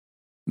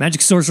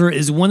Magicka Sorcerer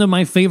is one of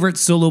my favorite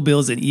solo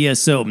builds in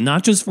ESO,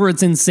 not just for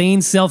its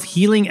insane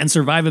self-healing and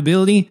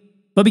survivability,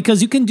 but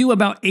because you can do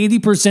about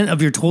 80% of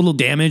your total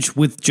damage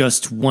with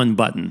just one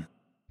button.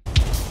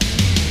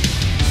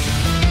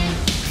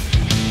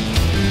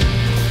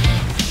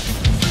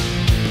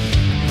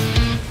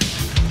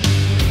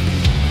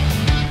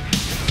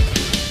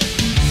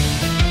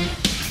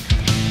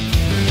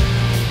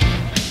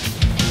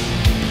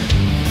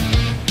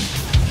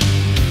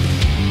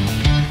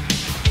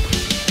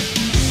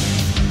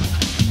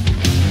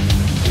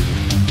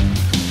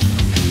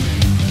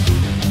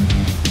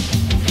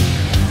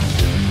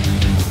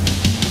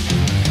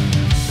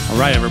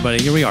 Alright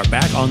everybody, here we are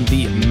back on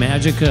the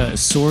Magicka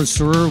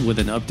Sorcerer with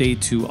an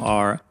update to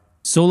our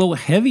solo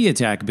heavy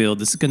attack build.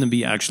 This is going to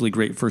be actually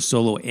great for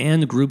solo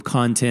and group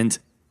content.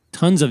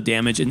 Tons of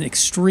damage and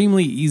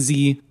extremely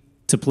easy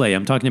to play.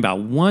 I'm talking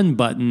about one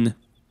button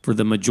for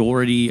the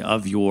majority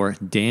of your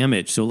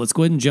damage. So let's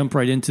go ahead and jump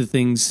right into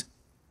things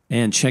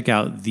and check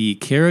out the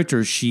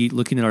character sheet.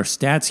 Looking at our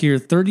stats here,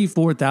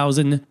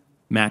 34,000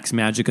 max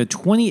Magicka,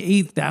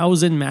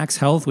 28,000 max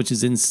health, which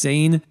is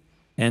insane,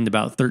 and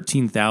about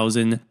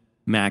 13,000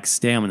 max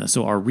stamina.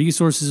 So our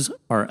resources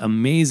are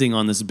amazing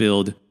on this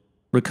build.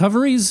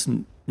 Recoveries,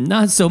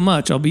 not so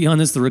much. I'll be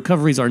honest, the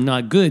recoveries are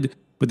not good,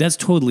 but that's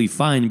totally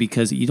fine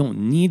because you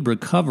don't need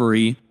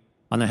recovery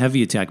on a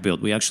heavy attack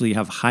build. We actually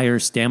have higher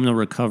stamina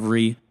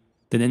recovery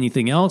than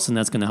anything else, and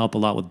that's going to help a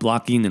lot with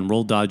blocking and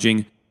roll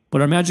dodging.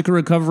 But our Magicka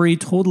recovery,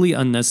 totally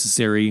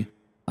unnecessary,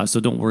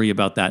 so don't worry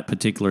about that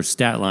particular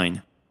stat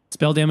line.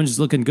 Spell damage is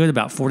looking good,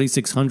 about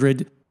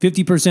 4,600.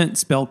 50%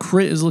 spell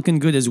crit is looking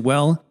good as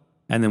well.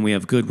 And then we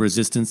have good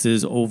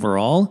resistances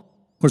overall.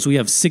 Of course, we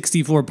have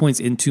 64 points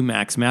into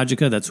max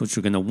Magicka. That's what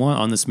you're going to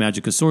want on this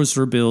Magicka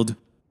Sorcerer build.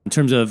 In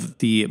terms of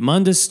the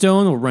Mundus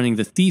Stone, we're running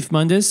the Thief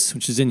Mundus,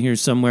 which is in here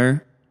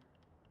somewhere.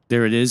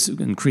 There it is,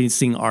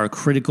 increasing our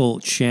critical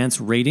chance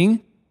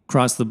rating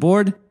across the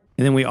board.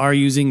 And then we are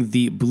using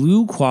the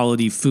blue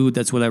quality food.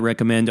 That's what I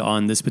recommend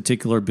on this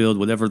particular build.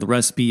 Whatever the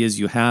recipe is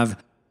you have,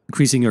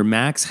 increasing your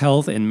max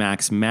health and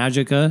max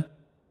Magicka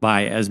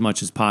by as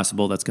much as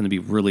possible. That's going to be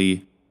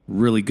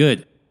really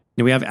good.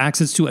 Now we have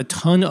access to a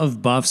ton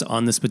of buffs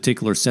on this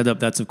particular setup.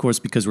 That's of course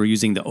because we're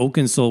using the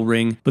Oaken Soul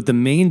Ring, but the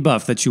main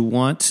buff that you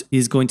want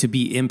is going to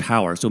be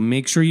Empower. So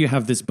make sure you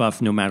have this buff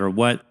no matter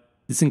what.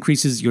 This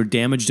increases your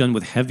damage done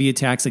with heavy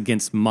attacks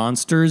against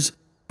monsters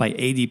by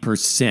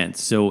 80%.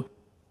 So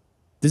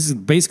this is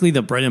basically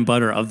the bread and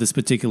butter of this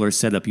particular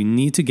setup. You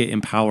need to get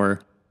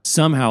Empower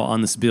somehow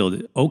on this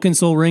build. Oaken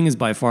Soul Ring is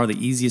by far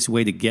the easiest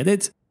way to get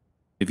it.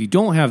 If you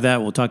don't have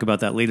that, we'll talk about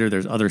that later.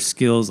 There's other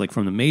skills like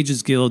from the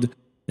Mages Guild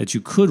that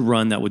you could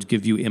run that would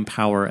give you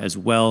Empower as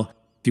well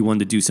if you wanted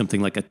to do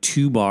something like a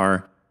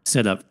 2-bar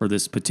setup for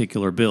this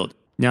particular build.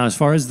 Now, as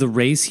far as the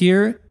race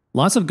here,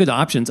 lots of good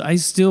options. I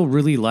still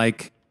really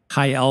like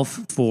High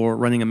Elf for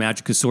running a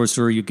Magicka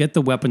Sorcerer. You get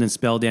the weapon and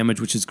spell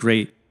damage, which is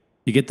great.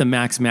 You get the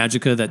max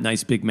Magicka, that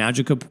nice big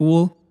Magicka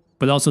pool,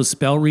 but also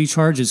spell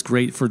recharge is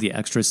great for the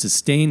extra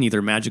sustain,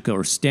 either Magicka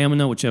or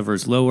stamina, whichever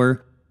is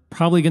lower.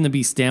 Probably going to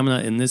be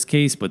stamina in this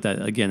case, but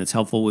that again, it's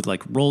helpful with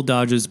like roll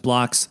dodges,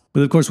 blocks.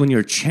 But of course, when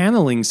you're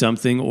channeling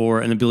something or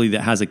an ability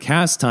that has a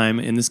cast time,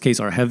 in this case,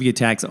 our heavy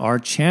attacks are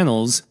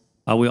channels,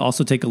 we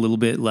also take a little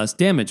bit less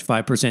damage.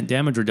 5%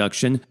 damage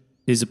reduction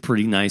is a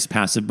pretty nice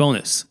passive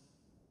bonus.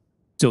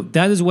 So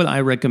that is what I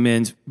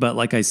recommend. But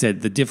like I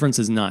said, the difference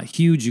is not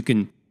huge. You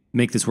can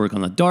make this work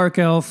on a Dark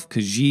Elf,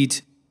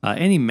 Khajiit,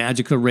 any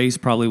Magicka race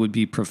probably would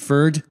be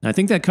preferred. And I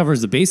think that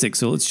covers the basics.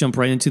 So let's jump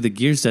right into the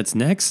gear sets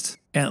next.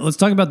 And let's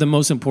talk about the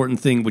most important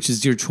thing, which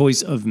is your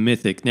choice of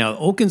Mythic. Now,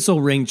 Oaken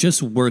Soul Ring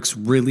just works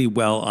really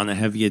well on a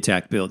heavy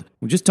attack build.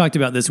 We just talked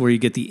about this where you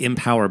get the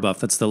Empower buff.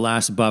 That's the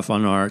last buff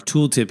on our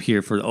tooltip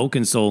here for the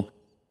Oaken Soul.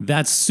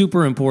 That's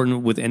super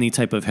important with any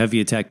type of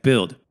heavy attack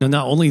build. Now,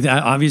 not only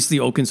that, obviously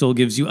Oaken Soul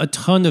gives you a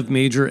ton of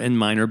major and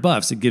minor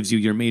buffs. It gives you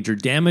your major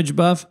damage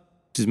buff,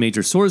 which is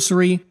major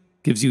sorcery.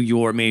 Gives you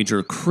your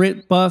major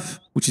crit buff,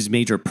 which is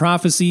major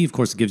prophecy. Of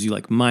course, it gives you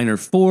like minor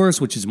force,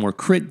 which is more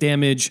crit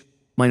damage.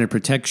 Minor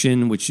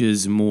protection, which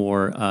is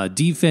more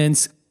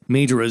defense.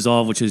 Major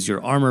resolve, which is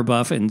your armor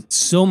buff, and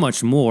so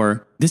much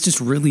more. This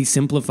just really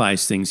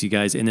simplifies things, you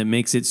guys, and it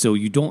makes it so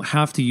you don't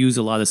have to use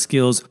a lot of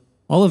skills.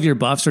 All of your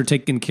buffs are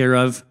taken care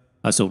of.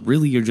 So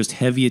really, you're just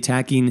heavy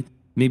attacking,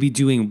 maybe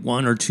doing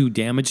 1 or 2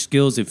 damage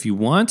skills if you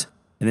want,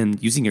 and then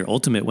using your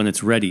ultimate when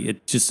it's ready.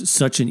 It's just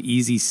such an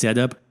easy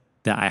setup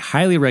that I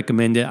highly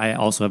recommend it. I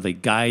also have a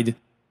guide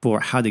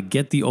for how to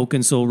get the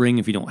Oaken Soul Ring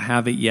if you don't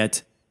have it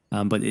yet.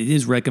 But it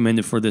is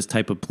recommended for this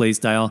type of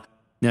playstyle.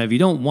 Now, if you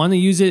don't want to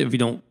use it, if you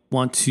don't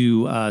want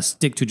to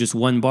stick to just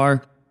 1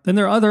 bar, then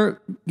there are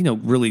other,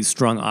 really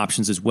strong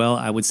options as well.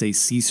 I would say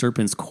Sea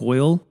Serpent's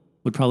Coil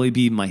would probably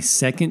be my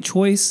second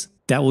choice.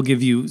 That will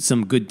give you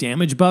some good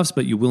damage buffs,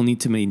 but you will need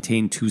to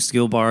maintain 2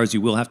 skill bars.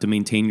 You will have to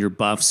maintain your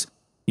buffs,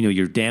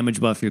 your damage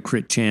buff, your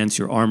crit chance,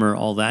 your armor,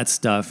 all that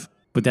stuff.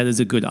 But that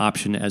is a good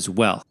option as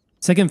well.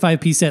 Second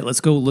 5-piece set, let's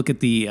go look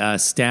at the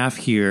staff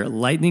here.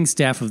 Lightning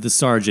Staff of the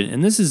Sergeant.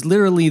 And this is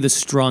literally the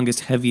strongest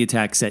heavy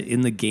attack set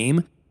in the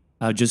game.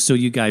 just so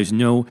you guys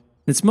know.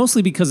 It's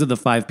mostly because of the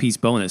 5-piece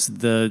bonus.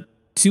 The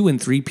 2 and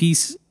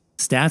 3-piece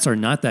stats are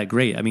not that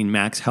great. I mean,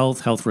 max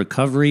health, health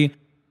recovery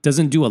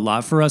doesn't do a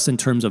lot for us in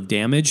terms of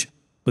damage,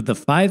 but the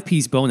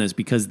 5-piece bonus,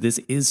 because this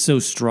is so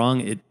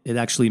strong, it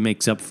actually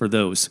makes up for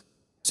those.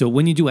 So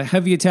when you do a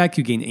heavy attack,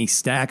 you gain a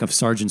stack of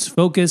Sergeant's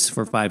Focus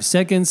for 5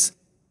 seconds.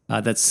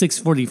 That's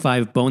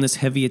 645 bonus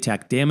heavy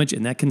attack damage,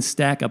 and that can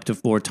stack up to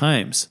 4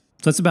 times.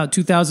 So that's about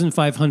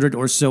 2,500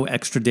 or so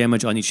extra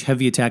damage on each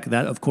heavy attack.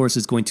 That, of course,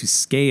 is going to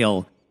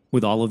scale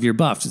with all of your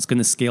buffs. It's going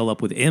to scale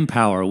up with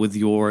Empower, with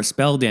your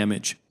spell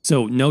damage.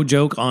 So no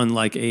joke on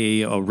like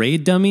a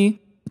raid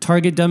dummy, a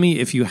target dummy.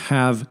 If you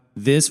have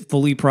this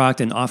fully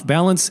procced and off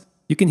balance,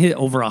 you can hit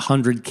over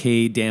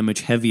 100k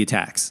damage heavy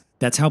attacks.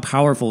 That's how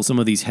powerful some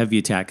of these heavy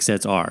attack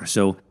sets are.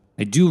 So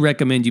I do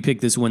recommend you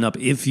pick this one up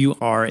if you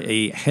are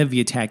a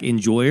heavy attack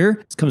enjoyer.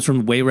 This comes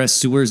from Wayrest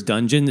Sewers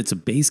Dungeon. It's a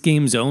base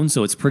game zone,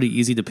 so it's pretty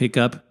easy to pick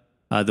up,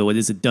 though it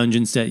is a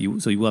dungeon set,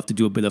 so you will have to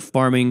do a bit of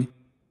farming.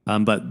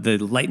 But the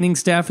Lightning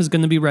Staff is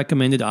going to be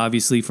recommended,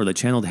 obviously, for the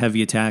channeled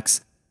heavy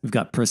attacks. We've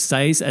got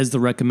Precise as the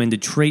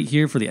recommended trait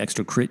here for the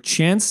extra crit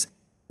chance.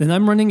 Then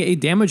I'm running a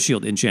Damage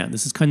Shield enchant.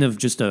 This is kind of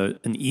just an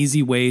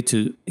easy way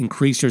to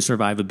increase your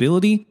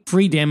survivability.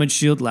 Free Damage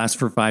Shield lasts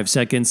for 5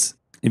 seconds.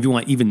 If you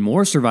want even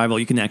more survival,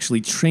 you can actually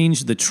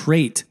change the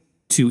trait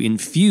to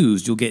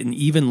Infused. You'll get an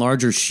even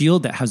larger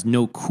shield that has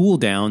no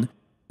cooldown,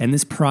 and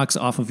this procs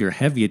off of your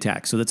heavy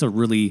attack. So that's a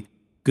really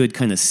good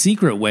kind of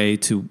secret way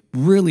to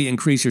really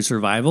increase your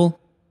survival,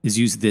 is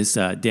use this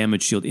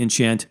Damage Shield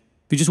enchant.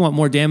 If you just want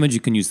more damage, you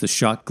can use the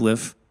Shock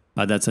Glyph.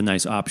 That's a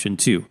nice option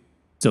too.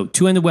 So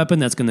 2-handed weapon,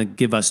 that's going to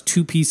give us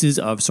 2 pieces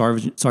of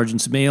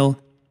Sergeant's Mail.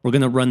 We're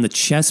going to run the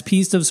chest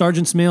piece of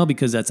Sergeant's Mail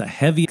because that's a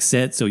heavy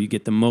set, so you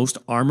get the most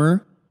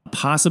armor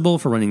possible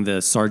for running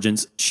the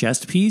Sergeant's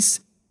chest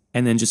piece.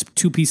 And then just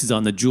 2 pieces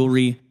on the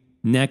jewelry,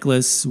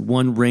 necklace,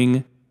 1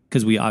 ring,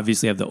 because we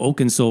obviously have the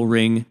Oaken Soul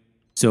ring.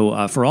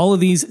 So for all of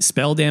these,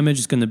 spell damage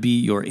is going to be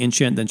your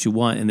enchant that you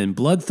want. And then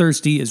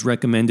Bloodthirsty is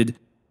recommended,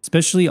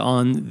 especially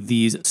on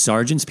these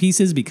Sergeant's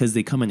pieces because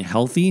they come in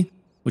healthy,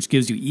 which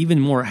gives you even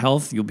more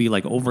health. You'll be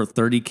like over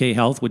 30k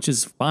health, which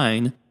is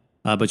fine,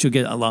 but you'll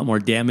get a lot more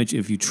damage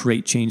if you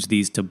trait change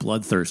these to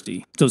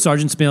Bloodthirsty. So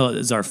Sergeant's Mail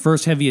is our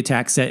first heavy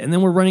attack set, and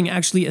then we're running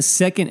actually a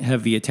second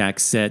heavy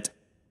attack set,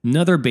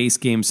 another base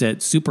game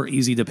set, super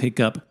easy to pick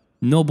up,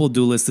 Noble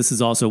Duelist. This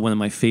is also one of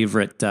my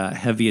favorite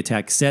heavy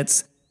attack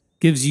sets.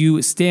 Gives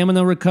you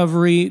stamina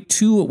recovery,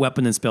 2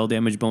 weapon and spell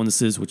damage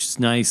bonuses, which is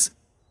nice.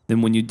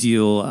 Then when you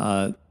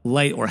deal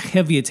light or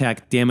heavy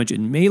attack damage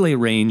in melee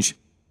range,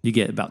 you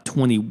get about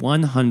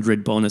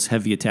 2,100 bonus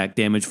heavy attack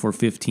damage for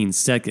 15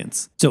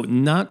 seconds. So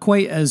not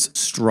quite as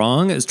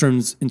strong as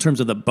in terms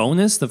of the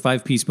bonus, the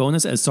 5-piece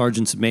bonus, as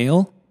Sergeant's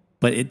Mail,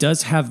 but it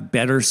does have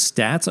better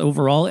stats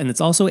overall, and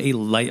it's also a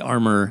light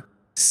armor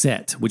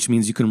set, which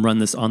means you can run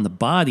this on the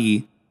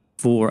body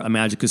for a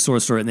Magicka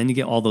Sorcerer, and then you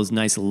get all those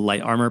nice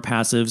light armor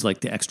passives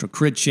like the extra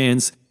crit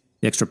chance,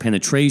 the extra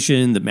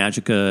penetration, the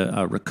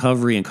Magicka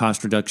recovery and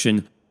cost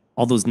reduction.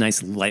 All those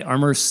nice light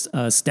armor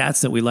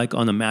stats that we like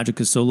on a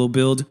Magicka solo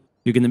build,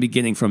 you're going to be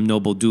getting from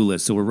Noble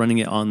Duelist. So we're running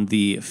it on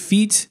the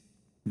feet,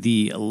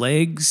 the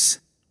legs,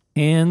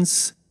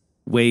 hands,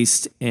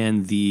 waist,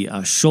 and the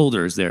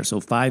shoulders there.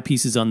 So 5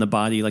 pieces on the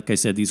body. Like I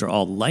said, these are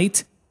all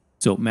light.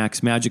 So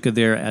Max Magicka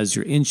there as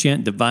your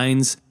enchant,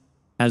 Divines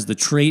as the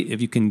trait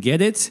if you can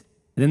get it.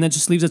 And then that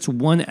just leaves us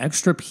 1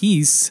 extra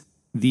piece.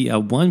 The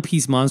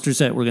 1-piece monster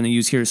set we're going to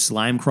use here,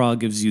 Slime Craw,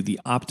 gives you the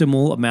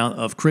optimal amount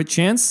of crit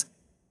chance.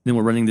 Then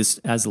we're running this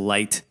as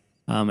light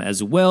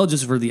as well,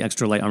 just for the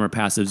extra light armor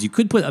passives. You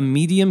could put a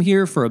medium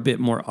here for a bit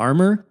more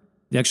armor.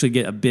 You actually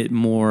get a bit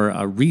more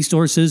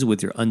resources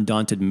with your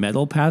Undaunted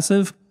Metal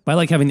passive. But I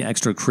like having the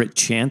extra crit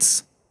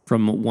chance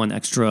from 1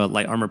 extra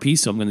light armor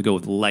piece, so I'm going to go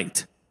with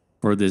light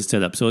for this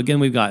setup. So again,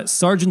 we've got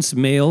Sergeant's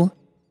Mail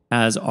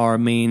as our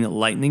main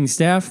lightning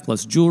staff,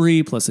 plus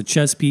jewelry, plus a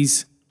chest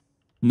piece,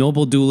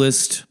 Noble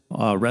Duelist,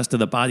 rest of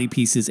the body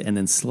pieces, and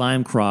then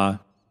Slime Craw.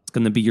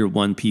 Going to be your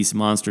 1-piece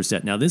monster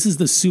set. Now, this is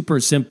the super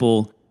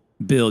simple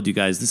build, you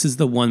guys. This is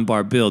the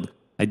 1-bar build.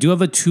 I do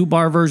have a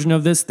 2-bar version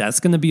of this. That's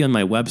going to be on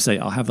my website.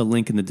 I'll have a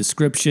link in the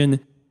description,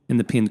 in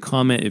the pinned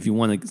comment. If you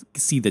want to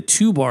see the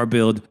 2-bar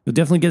build, you'll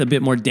definitely get a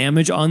bit more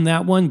damage on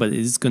that one, but it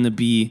is going to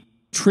be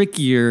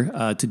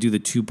trickier to do the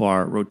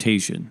 2-bar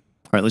rotation.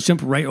 All right, let's jump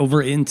right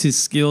over into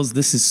skills.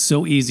 This is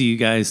so easy, you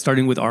guys.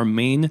 Starting with our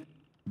main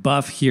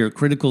buff here,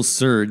 Critical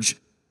Surge.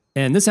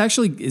 And this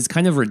actually is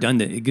kind of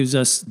redundant. It gives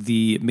us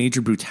the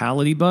Major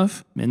Brutality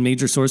buff and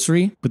Major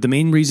Sorcery. But the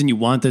main reason you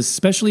want this,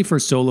 especially for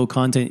solo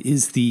content,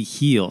 is the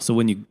heal. So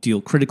when you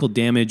deal critical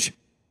damage,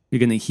 you're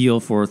going to heal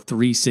for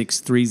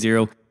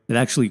 3,630. It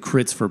actually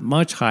crits for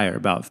much higher,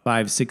 about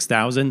 5,000 to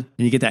 6,000. And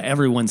you get that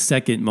every 1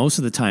 second most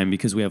of the time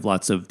because we have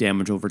lots of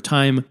damage over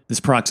time. This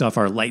procs off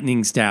our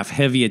Lightning Staff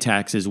heavy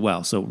attacks as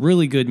well. So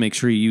really good. Make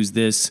sure you use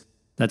this.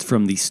 That's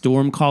from the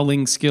Storm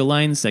Calling skill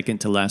line, second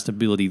to last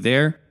ability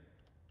there.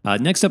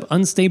 Next up,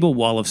 Unstable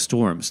Wall of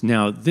Storms.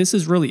 Now, this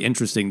is really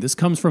interesting. This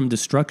comes from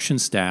Destruction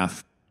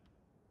Staff.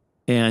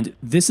 And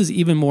this is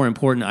even more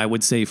important, I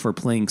would say, for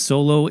playing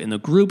solo. In a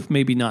group,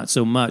 maybe not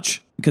so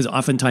much, because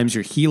oftentimes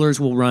your healers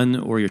will run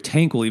or your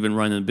tank will even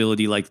run an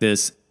ability like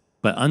this.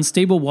 But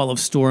Unstable Wall of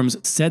Storms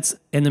sets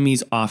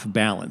enemies off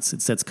balance.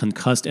 It sets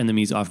concussed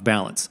enemies off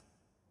balance.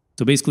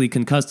 So basically,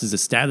 concussed is a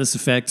status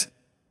effect.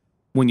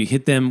 When you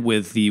hit them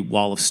with the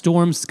Wall of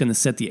Storms, it's going to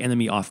set the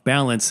enemy off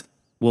balance.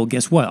 Well,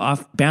 guess what?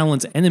 Off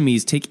balance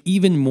enemies take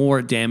even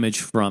more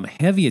damage from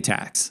heavy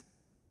attacks.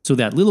 So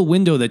that little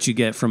window that you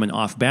get from an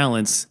off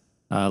balance,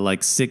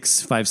 like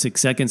 5,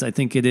 6 seconds, I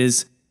think it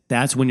is,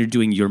 that's when you're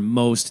doing your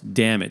most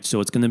damage. So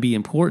it's going to be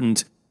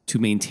important to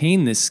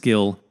maintain this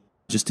skill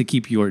just to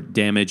keep your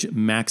damage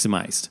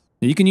maximized.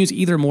 Now you can use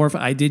either morph.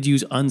 I did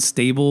use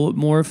Unstable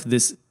Morph.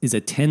 This is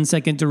a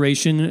 10-second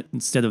duration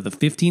instead of the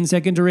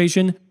 15-second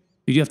duration.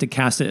 You do have to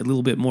cast it a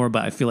little bit more,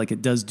 but I feel like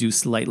it does do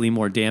slightly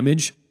more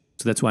damage.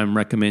 So that's why I'm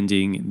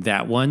recommending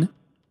that one.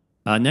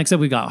 Next up,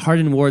 we got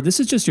Hardened Ward. This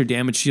is just your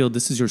damage shield.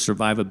 This is your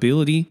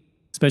survivability,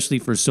 especially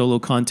for solo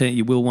content.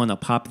 You will want to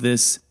pop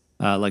this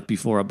like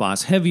before a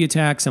boss heavy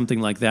attack, something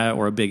like that,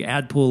 or a big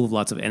ad pull if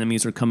lots of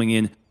enemies are coming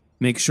in.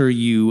 Make sure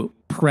you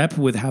prep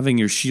with having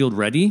your shield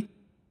ready,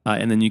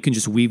 and then you can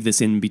just weave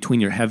this in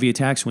between your heavy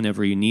attacks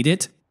whenever you need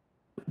it,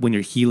 when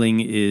your healing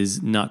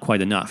is not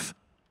quite enough.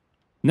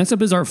 Next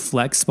up is our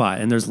flex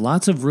spot, and there's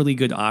lots of really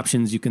good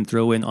options you can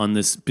throw in on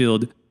this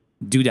build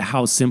due to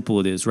how simple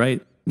it is,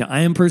 right? Now, I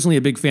am personally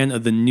a big fan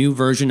of the new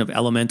version of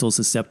Elemental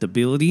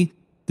Susceptibility.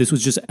 This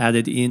was just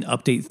added in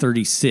Update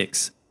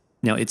 36.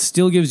 Now, it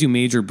still gives you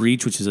Major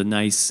Breach, which is a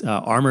nice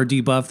armor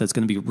debuff that's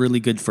going to be really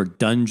good for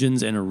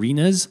dungeons and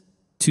arenas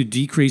to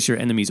decrease your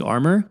enemy's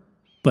armor.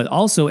 But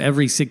also,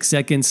 every 6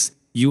 seconds,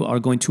 you are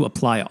going to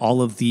apply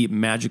all of the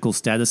magical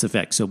status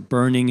effects, so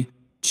Burning,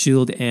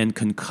 Chilled, and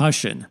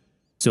Concussion.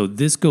 So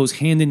this goes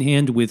hand in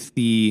hand with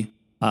the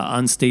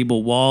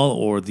Unstable Wall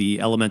or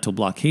the Elemental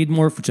Blockade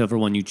Morph, whichever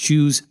one you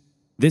choose.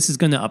 This is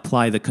going to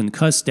apply the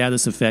Concuss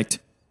status effect,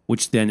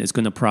 which then is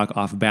going to proc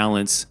off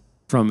balance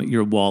from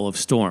your Wall of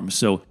Storms.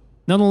 So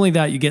not only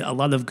that, you get a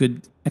lot of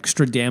good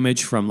extra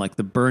damage from like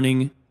the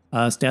Burning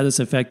status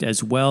effect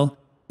as well.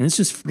 And it's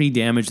just free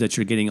damage that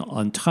you're getting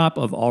on top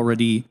of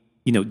already,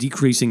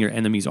 decreasing your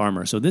enemy's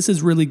armor. So this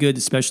is really good,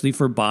 especially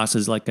for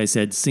bosses, like I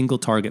said, single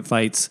target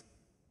fights.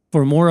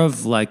 For more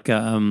of like,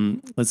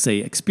 let's say,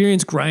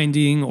 experience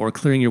grinding or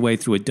clearing your way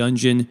through a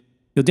dungeon,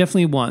 you'll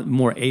definitely want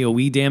more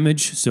AoE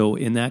damage. So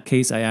in that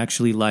case, I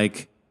actually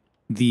like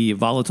the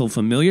Volatile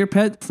Familiar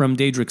Pet from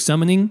Daedric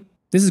Summoning.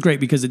 This is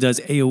great because it does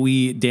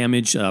AoE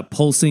damage,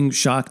 pulsing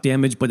shock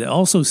damage, but it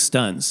also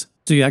stuns.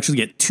 So you actually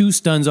get 2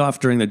 stuns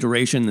off during the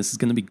duration. This is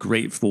going to be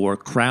great for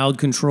crowd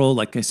control.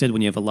 Like I said,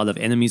 when you have a lot of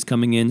enemies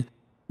coming in,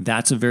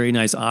 that's a very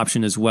nice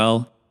option as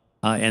well.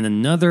 And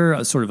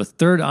another sort of a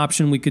third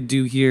option we could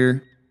do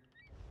here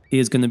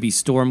is going to be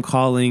Storm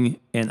Calling,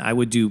 and I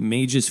would do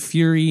Mage's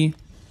Fury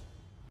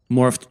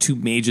morphed to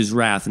Mage's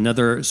Wrath.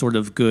 Another sort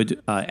of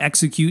good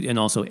execute and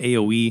also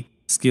AoE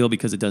skill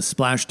because it does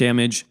splash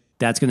damage.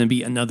 That's going to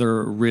be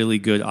another really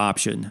good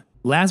option.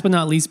 Last but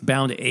not least,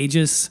 Bound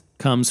Aegis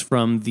comes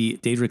from the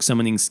Daedric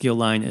Summoning skill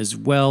line as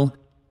well.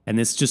 And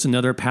it's just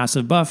another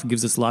passive buff,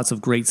 gives us lots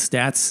of great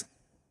stats.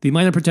 The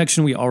minor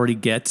protection we already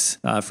get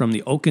from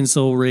the Oaken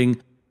Soul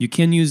Ring. You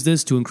can use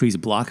this to increase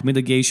block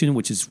mitigation,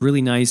 which is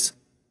really nice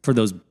for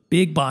those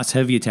big boss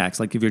heavy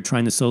attacks. Like if you're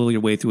trying to solo your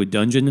way through a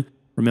dungeon,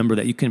 remember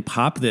that you can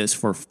pop this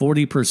for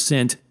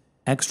 40%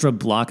 extra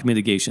block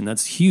mitigation.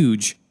 That's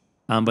huge.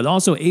 But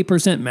also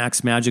 8% max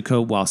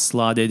Magicka while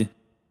slotted,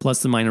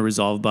 plus the minor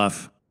resolve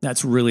buff.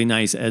 That's really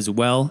nice as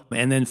well.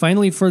 And then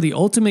finally for the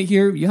ultimate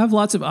here, you have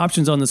lots of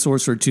options on the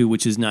Sorcerer too,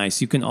 which is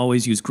nice. You can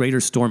always use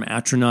Greater Storm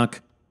Atronach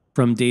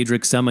from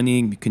Daedric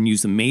Summoning. You can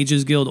use the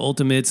Mages Guild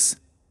ultimates.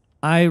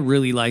 I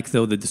really like,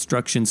 though, the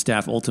Destruction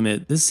Staff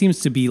ultimate. This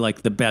seems to be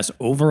like the best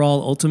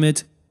overall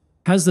ultimate.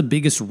 Has the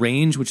biggest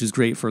range, which is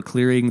great for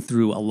clearing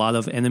through a lot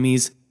of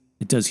enemies.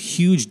 It does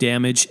huge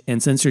damage,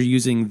 and since you're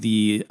using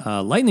the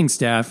Lightning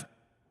Staff,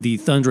 the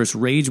Thunderous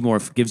Rage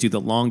Morph gives you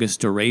the longest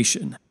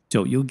duration.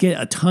 So you'll get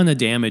a ton of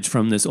damage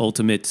from this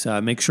ultimate.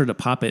 Make sure to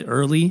pop it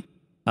early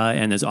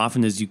and as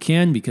often as you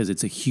can because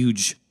it's a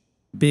huge,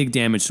 big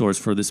damage source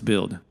for this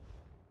build.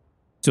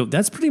 So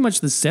that's pretty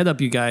much the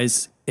setup, you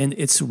guys. And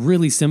it's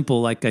really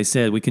simple. Like I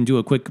said, we can do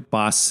a quick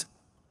boss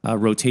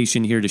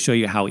rotation here to show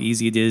you how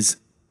easy it is.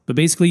 But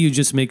basically, you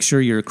just make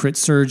sure your crit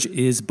surge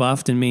is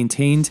buffed and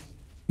maintained.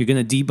 You're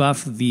going to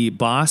debuff the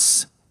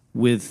boss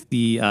with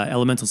the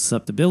elemental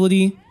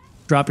susceptibility.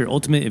 Drop your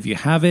ultimate if you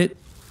have it.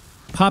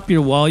 Pop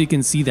your wall. You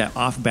can see that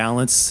off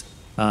balance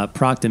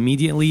procced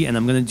immediately. And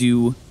I'm going to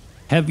do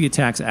heavy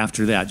attacks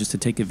after that just to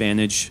take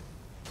advantage.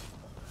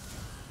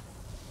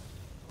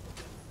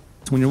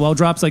 So when your wall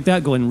drops like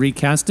that, go ahead and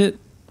recast it.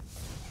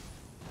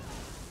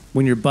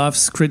 When your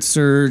buffs, crit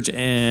surge,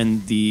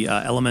 and the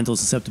elemental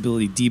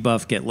susceptibility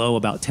debuff get low,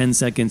 about 10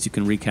 seconds, you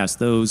can recast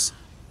those.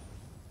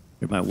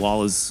 Here my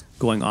wall is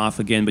going off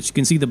again, but you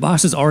can see the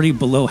boss is already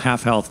below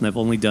half health, and I've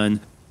only done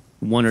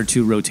 1 or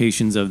 2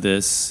 rotations of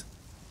this.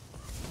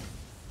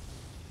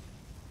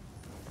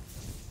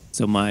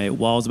 So my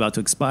wall is about to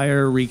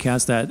expire.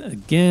 Recast that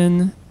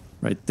again,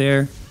 right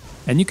there.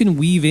 And you can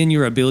weave in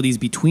your abilities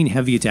between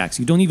heavy attacks.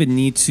 You don't even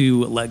need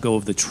to let go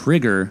of the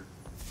trigger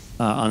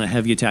on a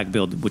heavy attack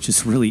build, which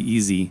is really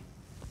easy.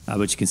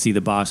 But you can see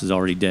the boss is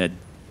already dead.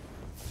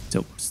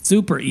 So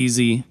super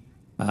easy.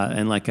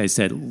 And like I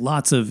said,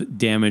 lots of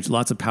damage,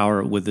 lots of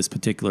power with this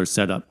particular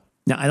setup.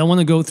 Now, I don't want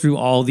to go through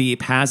all the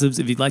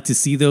passives. If you'd like to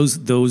see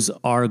those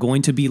are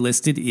going to be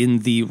listed in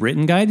the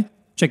written guide.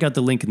 Check out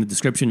the link in the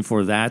description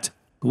for that.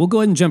 But we'll go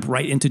ahead and jump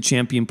right into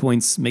champion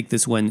points, make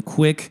this one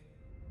quick.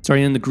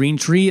 Starting in the green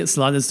tree,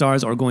 slotted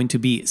stars are going to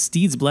be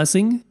Steed's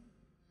Blessing,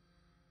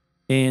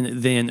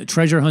 and then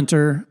Treasure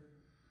Hunter,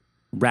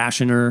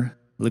 Rationer,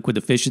 Liquid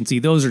Efficiency.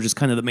 Those are just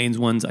kind of the main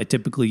ones I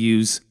typically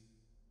use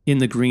in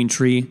the green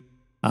tree.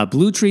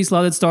 Blue tree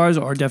slotted stars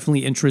are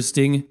definitely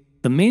interesting.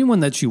 The main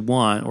one that you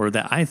want, or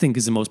that I think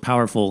is the most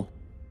powerful,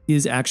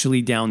 is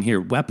actually down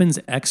here. Weapons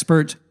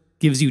Expert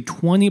gives you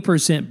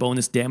 20%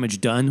 bonus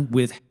damage done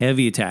with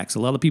heavy attacks.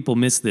 A lot of people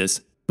miss this,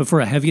 but for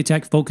a heavy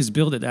attack focused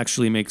build, it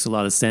actually makes a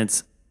lot of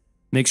sense.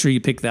 Make sure you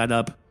pick that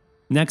up.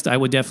 Next, I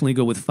would definitely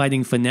go with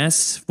Fighting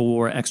Finesse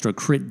for extra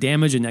crit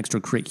damage and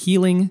extra crit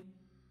healing.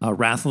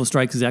 Wrathful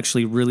Strike is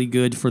actually really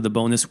good for the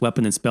bonus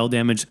weapon and spell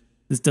damage.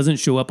 This doesn't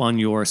show up on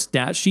your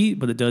stat sheet,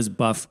 but it does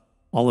buff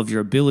all of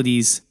your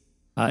abilities.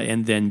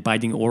 And then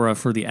Biting Aura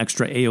for the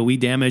extra AoE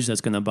damage.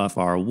 That's going to buff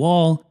our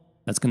wall.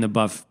 That's going to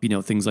buff,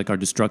 things like our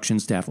Destruction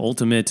Staff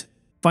Ultimate.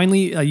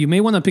 Finally, you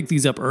may want to pick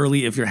these up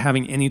early if you're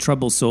having any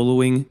trouble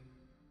soloing.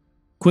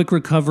 Quick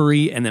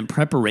Recovery and then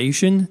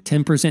Preparation.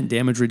 10%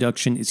 damage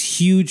reduction is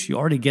huge. You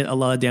already get a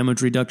lot of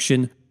damage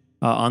reduction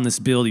on this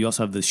build. You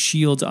also have the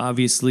shields,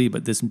 obviously,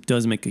 but this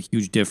does make a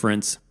huge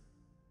difference.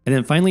 And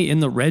then finally,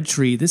 in the red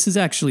tree, this is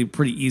actually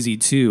pretty easy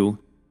too.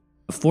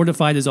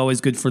 Fortified is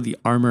always good for the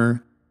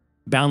armor.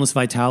 Boundless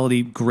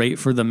Vitality, great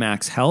for the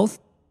max health.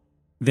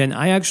 Then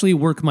I actually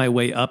work my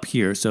way up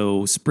here.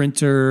 So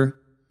Sprinter,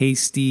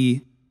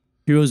 Hasty,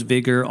 Hero's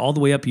Vigor, all the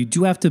way up. You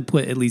do have to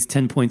put at least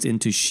 10 points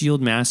into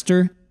Shield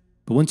Master.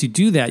 But once you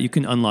do that, you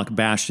can unlock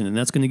Bastion, and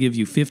that's going to give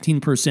you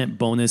 15%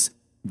 bonus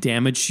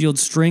damage shield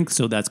strength.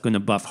 So that's going to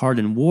buff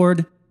Hardened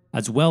Ward,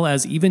 as well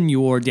as even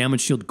your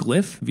damage shield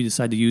glyph, if you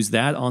decide to use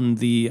that on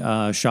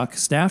the Shock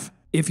Staff.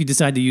 If you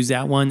decide to use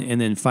that one. And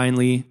then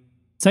finally,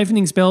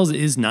 Siphoning Spells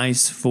is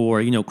nice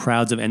for,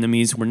 crowds of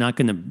enemies. We're not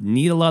going to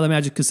need a lot of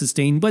Magicka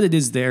Sustain, but it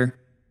is there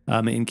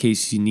in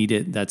case you need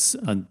it. That's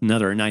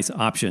another nice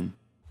option.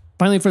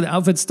 Finally, for the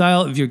outfit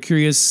style, if you're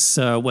curious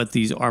what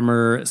these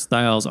armor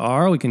styles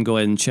are, we can go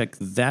ahead and check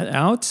that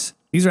out.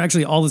 These are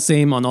actually all the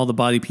same on all the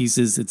body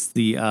pieces. It's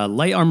the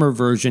light armor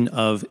version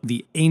of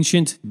the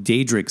ancient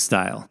Daedric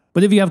style.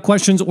 But if you have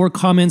questions or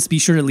comments, be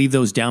sure to leave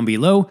those down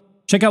below.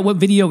 Check out what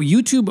video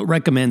YouTube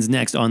recommends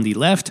next on the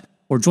left,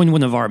 or join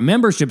one of our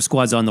membership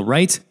squads on the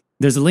right.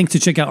 There's a link to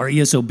check out our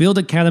ESO Build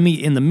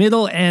Academy in the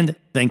middle, and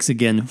thanks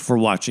again for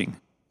watching.